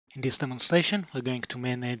In this demonstration, we're going to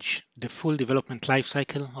manage the full development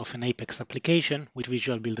lifecycle of an Apex application with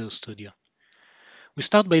Visual Builder Studio. We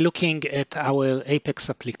start by looking at our Apex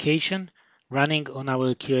application running on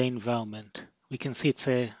our QA environment. We can see it's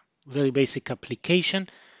a very basic application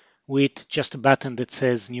with just a button that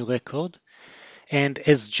says New Record. And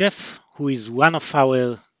as Jeff, who is one of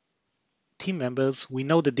our team members, we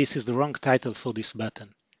know that this is the wrong title for this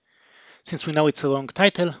button. Since we know it's a wrong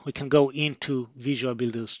title, we can go into Visual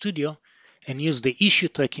Builder Studio and use the issue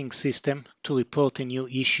tracking system to report a new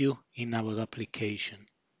issue in our application.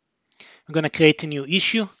 We're going to create a new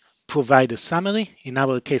issue, provide a summary. In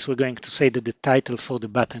our case, we're going to say that the title for the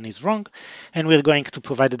button is wrong, and we're going to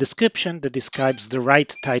provide a description that describes the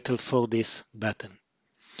right title for this button.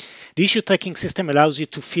 The issue tracking system allows you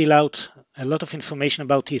to fill out a lot of information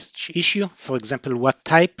about each issue. For example, what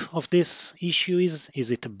type of this issue is.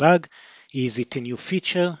 Is it a bug? Is it a new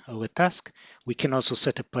feature or a task? We can also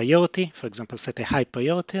set a priority, for example, set a high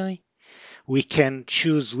priority. We can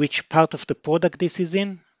choose which part of the product this is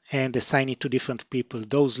in and assign it to different people.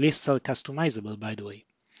 Those lists are customizable, by the way.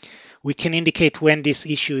 We can indicate when this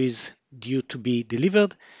issue is due to be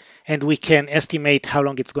delivered, and we can estimate how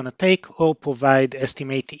long it's going to take or provide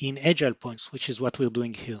estimate in Agile points, which is what we're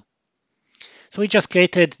doing here. So we just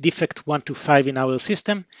created defect 1 to 5 in our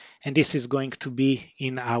system, and this is going to be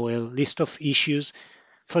in our list of issues,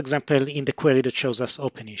 for example, in the query that shows us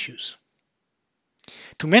open issues.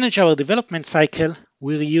 To manage our development cycle,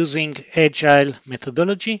 we're using Agile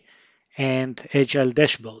methodology and Agile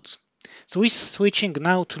dashboards. So we're switching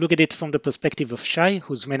now to look at it from the perspective of Shai,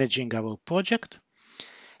 who's managing our project.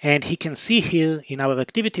 And he can see here in our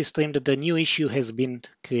activity stream that the new issue has been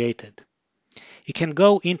created. He can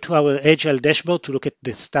go into our Agile dashboard to look at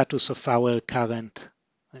the status of our current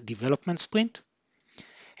development sprint.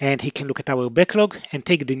 And he can look at our backlog and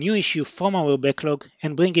take the new issue from our backlog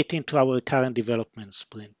and bring it into our current development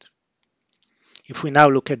sprint. If we now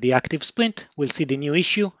look at the active sprint, we'll see the new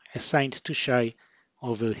issue assigned to Shai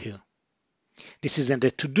over here. This is in the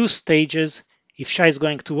to-do stages. If Shai is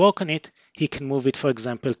going to work on it, he can move it, for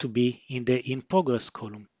example, to be in the in progress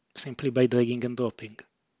column, simply by dragging and dropping.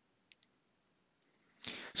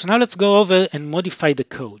 So now let's go over and modify the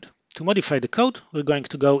code. To modify the code, we're going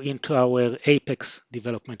to go into our Apex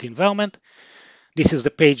development environment. This is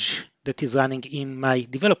the page that is running in my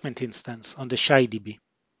development instance on the Shai DB.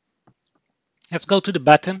 Let's go to the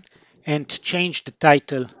button and change the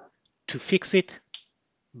title to fix it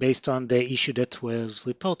based on the issue that was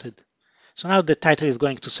reported. So now the title is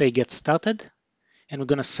going to say get started, and we're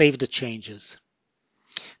going to save the changes.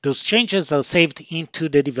 Those changes are saved into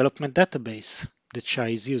the development database that Shai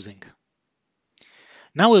is using.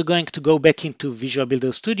 Now we're going to go back into Visual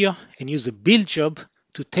Builder Studio and use a build job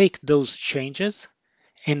to take those changes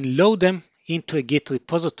and load them into a Git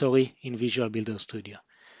repository in Visual Builder Studio.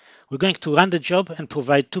 We're going to run the job and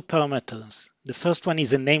provide two parameters. The first one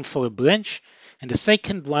is a name for a branch, and the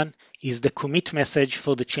second one is the commit message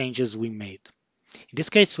for the changes we made. In this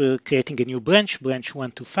case, we're creating a new branch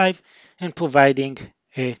 1 to 5, and providing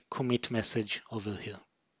a commit message over here.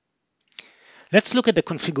 Let's look at the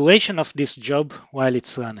configuration of this job while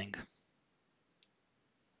it's running.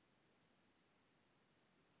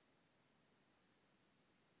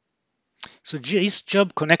 So this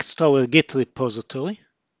job connects to our Git repository,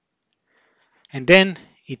 and then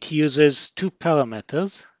it uses two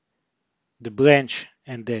parameters, the branch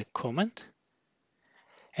and the comment.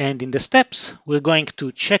 And in the steps, we're going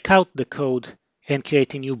to check out the code and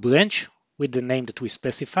create a new branch with the name that we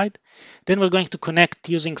specified. Then we're going to connect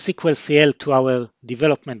using SQL.cl to our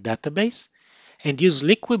development database and use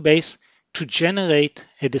Liquibase to generate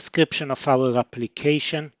a description of our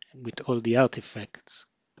application with all the artifacts.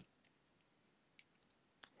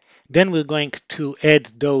 Then we're going to add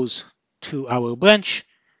those to our branch,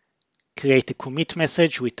 create a commit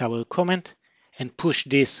message with our comment, and push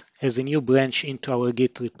this as a new branch into our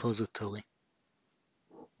Git repository.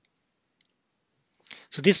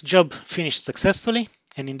 So this job finished successfully,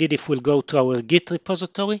 and indeed if we'll go to our Git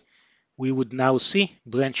repository, we would now see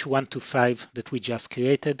branch 1 to 5 that we just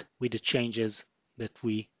created with the changes that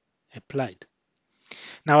we applied.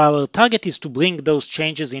 Now our target is to bring those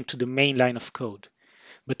changes into the main line of code.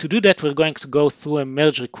 But to do that, we're going to go through a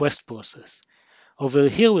merge request process. Over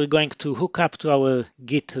here, we're going to hook up to our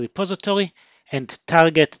Git repository and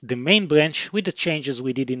target the main branch with the changes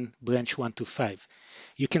we did in branch 1 to 5.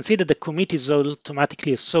 You can see that the commit is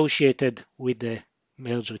automatically associated with the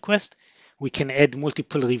merge request. We can add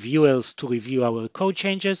multiple reviewers to review our code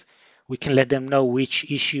changes. We can let them know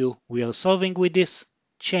which issue we are solving with this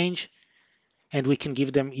change. And we can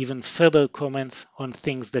give them even further comments on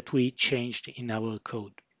things that we changed in our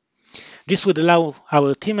code. This would allow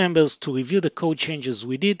our team members to review the code changes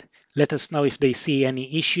we did, let us know if they see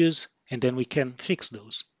any issues, and then we can fix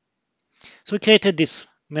those. So we created this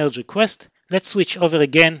merge request. Let's switch over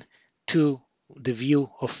again to the view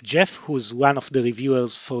of Jeff, who's one of the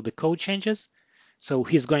reviewers for the code changes. So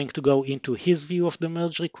he's going to go into his view of the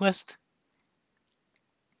merge request.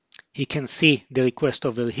 He can see the request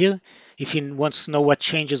over here. If he wants to know what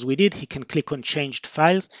changes we did, he can click on changed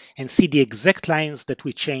files and see the exact lines that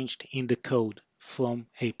we changed in the code from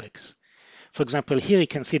Apex. For example, here he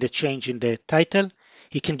can see the change in the title.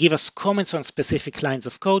 He can give us comments on specific lines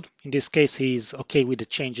of code. In this case, he is okay with the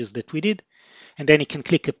changes that we did. And then he can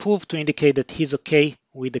click approve to indicate that he's okay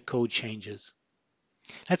with the code changes.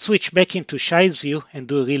 Let's switch back into Shai's view and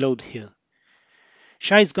do a reload here.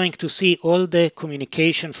 Shai is going to see all the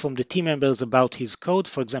communication from the team members about his code.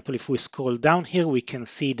 For example, if we scroll down here, we can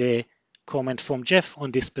see the comment from Jeff on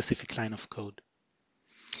this specific line of code.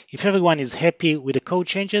 If everyone is happy with the code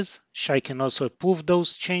changes, Shai can also approve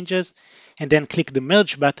those changes and then click the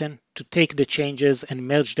merge button to take the changes and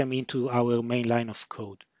merge them into our main line of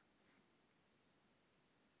code.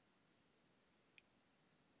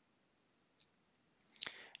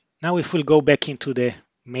 Now if we'll go back into the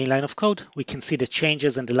main line of code, we can see the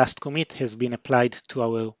changes and the last commit has been applied to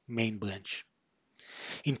our main branch.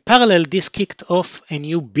 In parallel, this kicked off a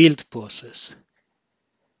new build process.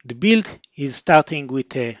 The build is starting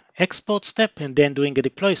with an export step and then doing a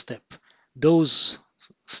deploy step. Those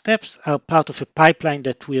steps are part of a pipeline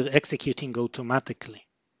that we're executing automatically.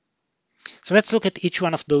 So let's look at each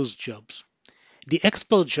one of those jobs. The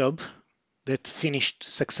export job that finished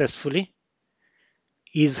successfully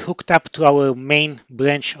is hooked up to our main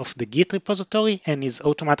branch of the Git repository and is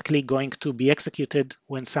automatically going to be executed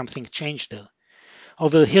when something changed there.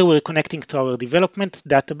 Over here, we're connecting to our development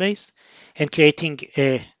database and creating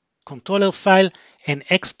a controller file and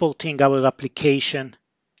exporting our application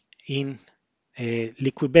in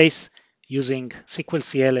Liquibase using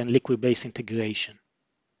SQL.cl and Liquibase integration.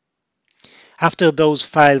 After those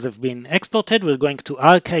files have been exported, we're going to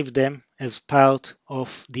archive them as part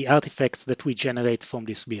of the artifacts that we generate from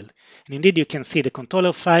this build. And indeed, you can see the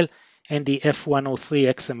controller file and the F103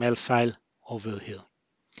 XML file over here.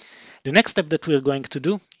 The next step that we're going to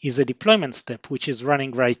do is a deployment step, which is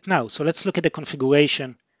running right now. So let's look at the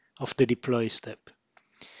configuration of the deploy step.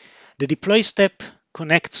 The deploy step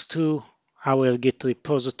connects to our Git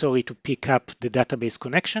repository to pick up the database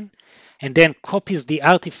connection, and then copies the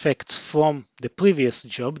artifacts from the previous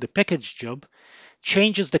job, the package job,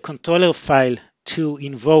 changes the controller file to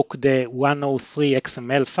invoke the 103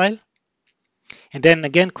 XML file, and then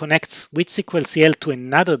again connects with SQL.cl to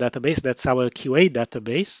another database, that's our QA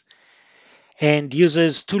database, and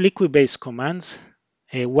uses two Liquibase commands,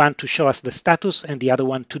 one to show us the status and the other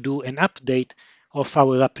one to do an update of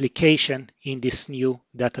our application in this new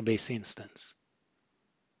database instance.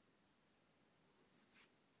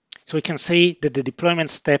 So we can see that the deployment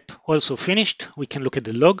step also finished. We can look at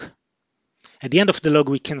the log. At the end of the log,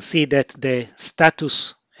 we can see that the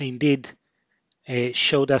status indeed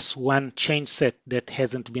showed us one change set that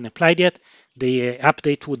hasn't been applied yet. The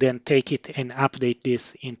update would then take it and update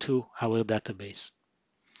this into our database.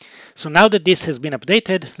 So now that this has been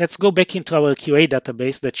updated, let's go back into our QA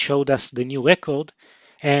database that showed us the new record,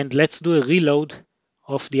 and let's do a reload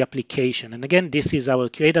of the application. And again, this is our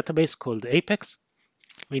QA database called Apex.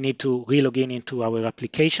 We need to relog in into our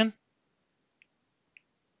application.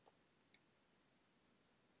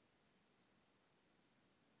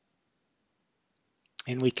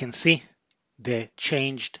 And we can see the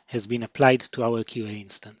change has been applied to our QA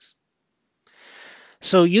instance.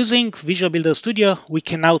 So using Visual Builder Studio, we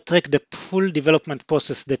can now track the full development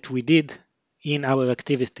process that we did in our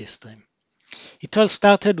activity stream. It all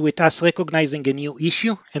started with us recognizing a new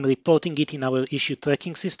issue and reporting it in our issue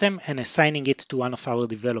tracking system and assigning it to one of our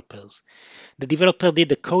developers. The developer did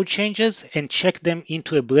the code changes and checked them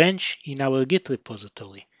into a branch in our Git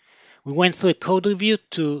repository. We went through a code review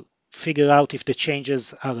to figure out if the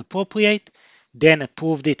changes are appropriate, then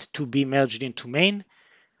approved it to be merged into main,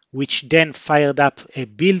 which then fired up a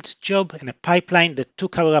build job and a pipeline that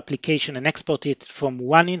took our application and exported it from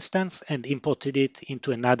one instance and imported it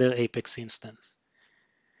into another Apex instance.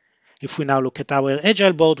 If we now look at our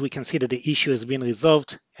Agile board, we can see that the issue has been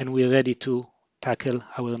resolved and we're ready to tackle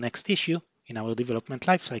our next issue in our development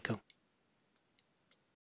lifecycle.